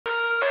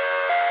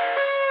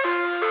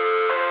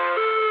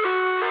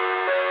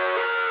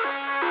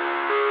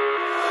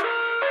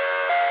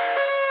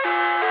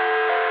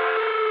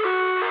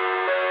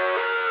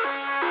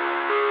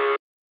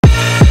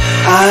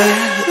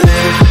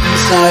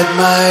inside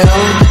my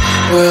own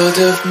world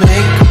of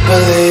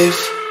make-believe.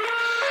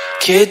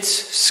 Kids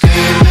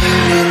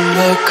screaming in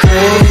the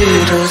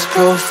cradles,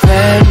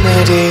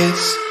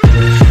 profanities.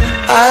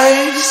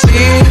 I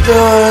see the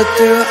world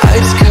through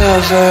eyes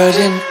covered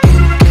in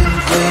ink and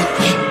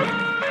bleach.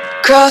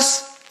 Cross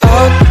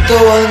out the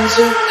ones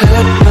who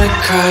heard my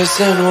cries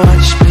and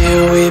watched me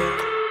weep.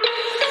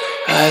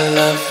 I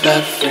love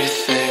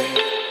everything.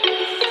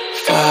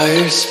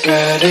 Fire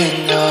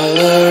spreading all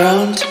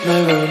around my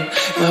room.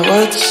 My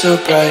world's so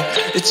bright,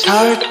 it's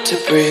hard to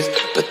breathe,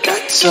 but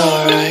that's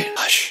alright.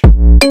 Hush.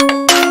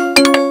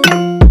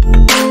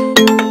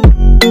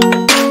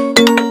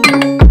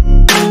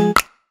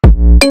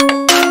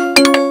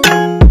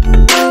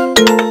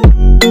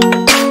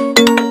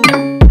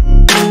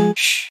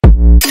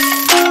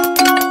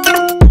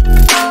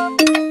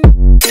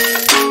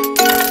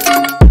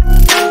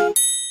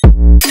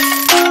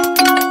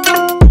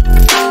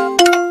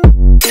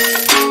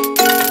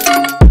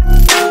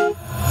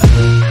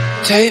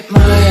 Tape my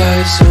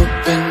eyes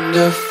open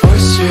to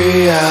force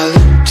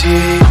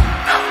reality.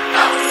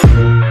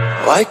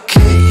 Why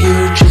can't you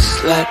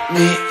just let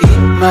me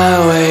eat my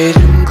weight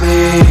in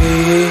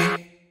glee?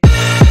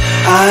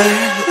 I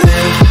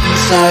live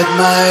inside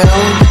my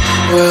own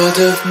world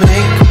of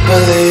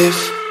make-believe.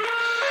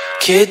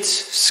 Kids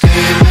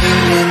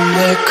screaming in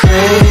their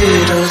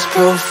cradles,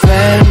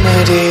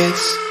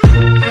 profanities.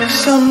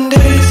 Some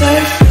days I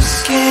feel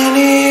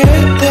skinnier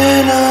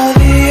than all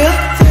the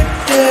other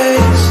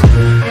days.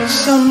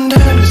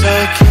 Sometimes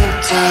I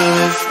can't tell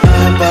if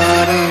my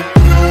body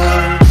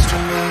belongs to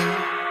me.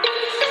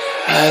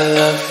 I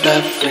love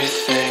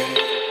everything.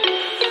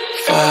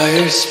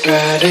 Fire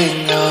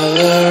spreading all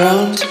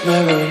around my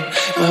room.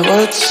 My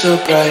world's so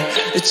bright,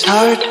 it's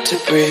hard to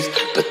breathe,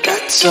 but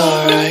that's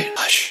alright.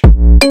 Hush.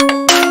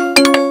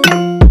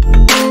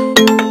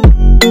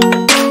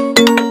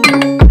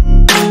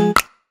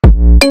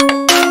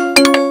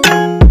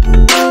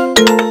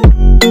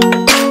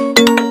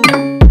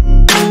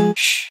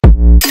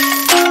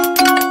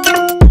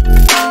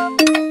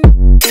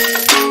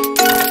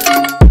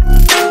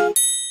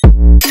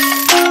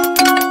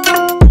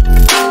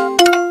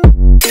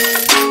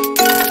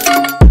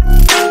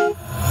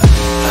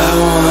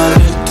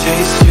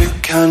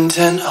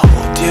 Content,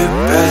 hold your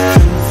breath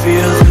and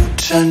feel the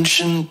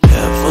tension.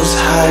 Devils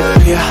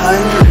hide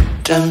behind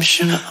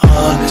redemption.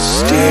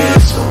 Honesty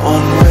is a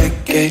one-way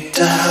gate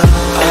to hell.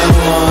 I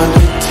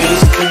wanna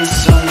taste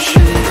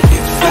consumption.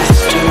 Breathe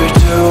faster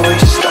to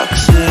waste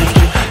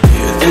oxygen.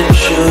 Hear the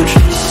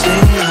children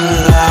sing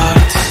aloud.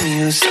 It's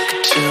music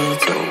till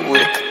the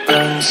wick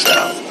burns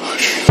out.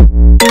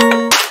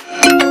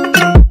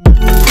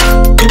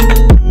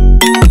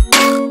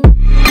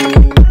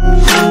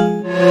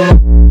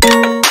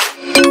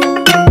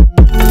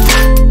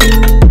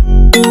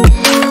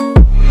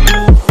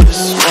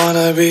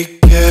 Be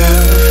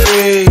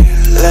carefree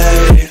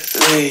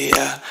lately,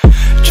 yeah.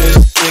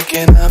 Just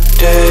kicking up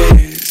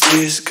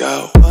daisies.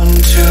 Got one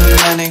too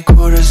many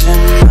quarters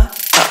in my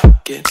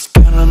pocket.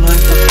 Spin 'em like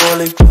the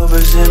 4-leaf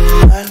clovers in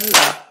my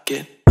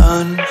locket.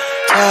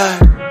 Untied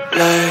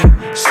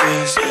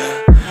laces, yeah.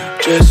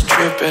 Just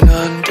tripping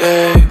on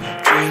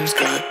daydreams.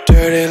 Got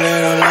dirty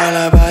little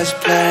lullabies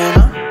playing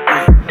on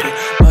repeat.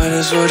 Might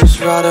as well just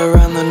ride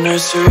around the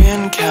nursery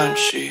and count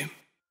sheep.